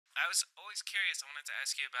I was always curious. I wanted to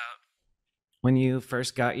ask you about when you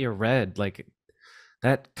first got your red. Like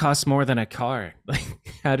that costs more than a car. Like,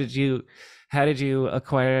 how did you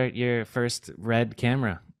acquire your first red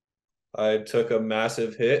camera? I took a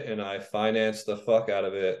massive hit and I financed the fuck out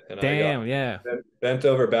of it, and I got Damn, yeah. bent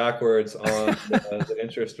over backwards on the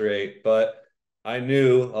interest rate. But I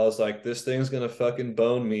knew I was like, this thing's gonna fucking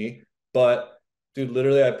bone me. But dude,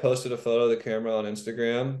 literally, I posted a photo of the camera on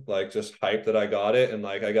Instagram, like just hype that I got it, and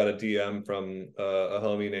like I got a DM from a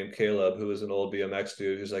homie named Caleb, who was an old BMX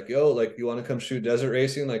dude. Who's like, "Yo, like, you want to come shoot desert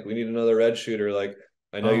racing? Like, we need another red shooter. Like,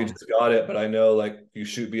 I know you Boom. just got it, but I know like you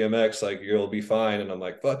shoot BMX, like you'll be fine." And I'm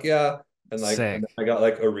like, "Fuck yeah." And then Sick. I got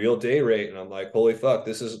like a real day rate, and I'm like, holy fuck,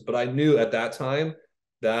 this is. But I knew at that time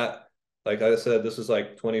that, like I said, this was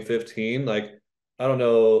like 2015. Like, I don't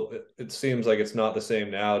know, it seems like it's not the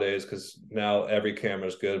same nowadays because now every camera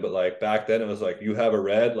is good. But like back then, it was like you have a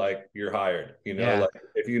red, like you're hired. Yeah. Like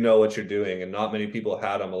if you know what you're doing, and not many people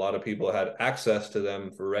had them. A lot of people had access to them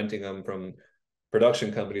for renting them from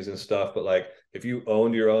production companies and stuff. But like if you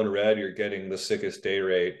owned your own red, you're getting the sickest day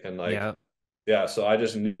rate, and like Yeah. yeah, so I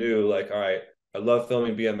just knew like, all right, I love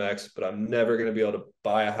filming BMX, but I'm never gonna be able to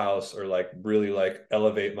buy a house or like really like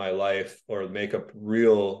elevate my life or make a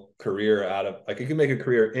real career out of like you can make a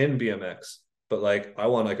career in BMX, but like I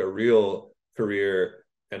want like a real career.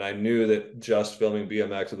 And I knew that just filming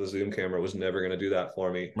BMX with a zoom camera was never gonna do that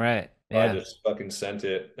for me. Right. I Yeah. just fucking sent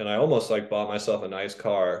it. And I almost like bought myself a nice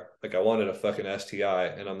car. Like I wanted a fucking STI.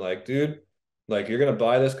 And I'm like, dude, like you're gonna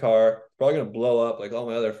buy this car, probably gonna blow up like all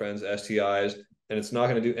my other friends' STIs, and it's not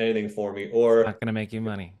gonna do anything for me. Not Or gonna make you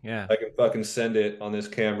money. Yeah. I can fucking send it on this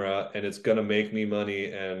camera and it's gonna make me money,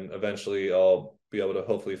 and eventually I'll be able to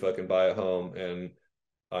hopefully fucking buy a home. And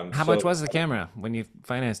I'm How so much was the camera when you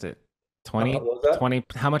financed it? what 20, was that? 20.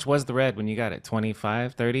 How much was the red when you got it?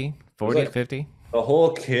 25, 30, It was 40, like 50? the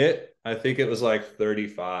whole kit, I think it was like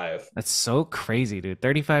 35. That's so crazy, dude.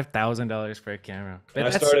 $35,000 for a camera. And But I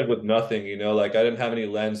that's started with nothing, like I didn't have any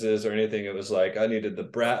lenses or anything. It was like I needed the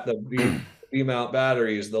V mount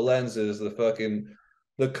batteries, the lenses,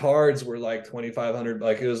 the cards were like 2,500.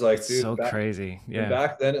 Like it was like, it's dude, so crazy. and Yeah.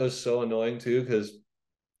 back then it was so annoying too, because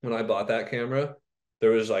when I bought that camera,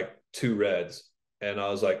 there was like two reds. And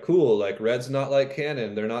I was like, cool, like Red's not like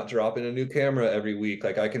Canon. They're not dropping a new camera every week.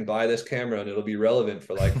 Like I can buy this camera and it'll be relevant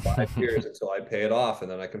for like 5 years until I pay it off,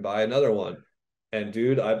 and then I can buy another one. And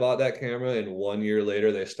dude, I bought that camera, and 1 year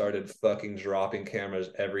later they started fucking dropping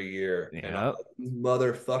cameras every year. And I'm Yep. like,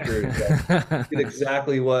 motherfuckers, like, did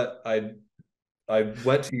exactly what I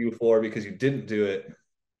went to you for because you didn't do it.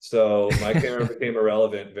 So my camera became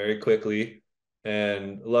irrelevant very quickly.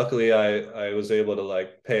 And luckily I was able to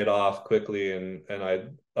like pay it off quickly, and I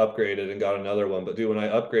upgraded and got another one. But dude, when I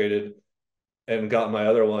upgraded and got my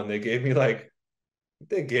other one, they gave me like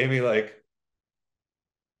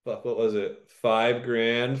fuck, what was it? 5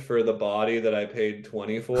 grand for the body that I paid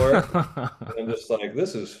 20 for. And I'm just like,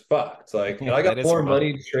 this is fucked. Like, and Yeah, I got that is more fucked.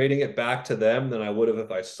 money trading it back to them than I would have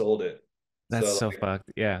if I sold it. That's So so like,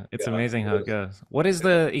 fucked. Yeah, it's yeah, amazing it how it was, goes. What is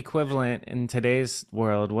the equivalent in today's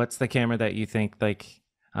world? What's the camera that you think like,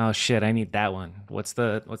 oh shit, I need that one? What's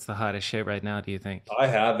the hottest shit right now, do you think? I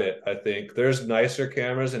have it. I think there's nicer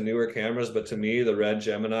cameras and newer cameras, but to me, the Red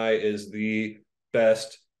Gemini is the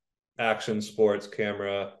best action sports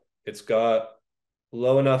camera. It's got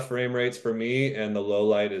low enough frame rates for me, and the low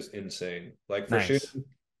light is insane. Like for Nice. shooting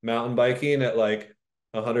mountain biking at like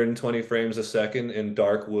 120 frames a second in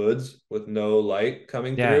dark woods with no light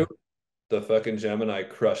coming through, Yeah. the fucking Gemini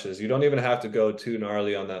crushes. You don't even have to go too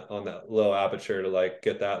gnarly on that low aperture to like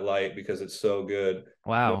get that light because it's so good.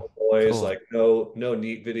 No Wow. noise, Cool. like no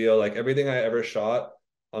neat video. Like everything I ever shot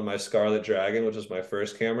on my Scarlet Dragon, which was my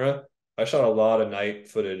first camera, I shot a lot of night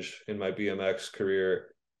footage in my BMX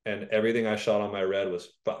career, and everything I shot on my Red was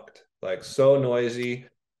fucked. Like so noisy.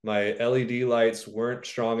 My LED lights weren't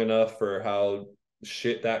strong enough for how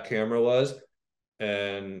shit that camera was.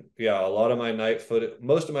 And yeah, a lot of my night footage,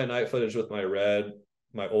 most of my night footage with my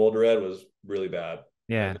old Red was really bad.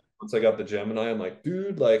 And Yeah. once I got the Gemini, I'm like,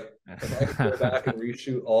 dude, like if I could go back and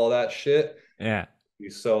reshoot all that shit, Yeah.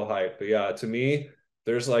 he's so hyped. But yeah, to me,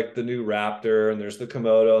 there's like the new Raptor and there's the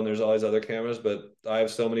Komodo and there's all these other cameras, but I have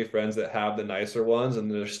so many friends that have the nicer ones and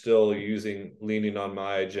they're still leaning on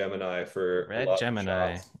my Gemini for a Red lot of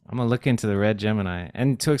Gemini. shots. I'm gonna look into the Red Gemini.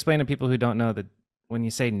 And to explain to people who don't know, the when you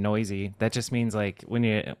say noisy, that just means like when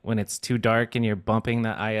it's too dark and you're bumping the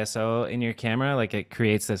ISO in your camera, like it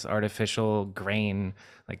creates this artificial grain,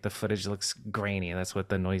 like the footage looks grainy. That's what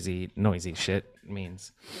the noisy shit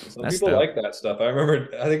means. Some That's people dope. like that stuff. I remember,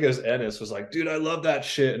 I think it was Ennis was like, dude, I love that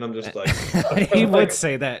shit. And I'm just like, He I'm would like,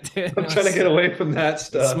 say that. I'm trying to get away from that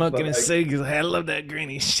stuff. Smoking But a like, cig. He's like, I love that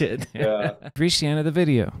grainy shit. yeah. Reached the end of the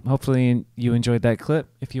video. Hopefully you enjoyed that clip.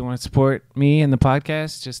 If you want to support me and the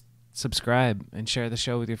podcast, just subscribe and share the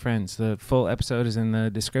show with your friends. The full episode is in the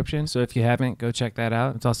description, so if you haven't, go check that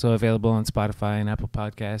out. It's also available on Spotify and Apple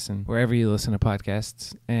Podcasts and wherever you listen to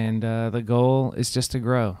podcasts. And the goal is just to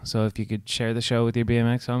grow. So if you could share the show with your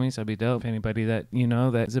BMX homies, that'd be dope. If anybody that you know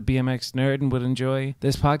that is a BMX nerd and would enjoy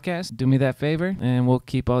this podcast, do me that favor, and we'll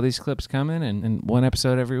keep all these clips coming and one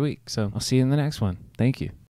episode every week. So I'll see you in the next one. Thank you.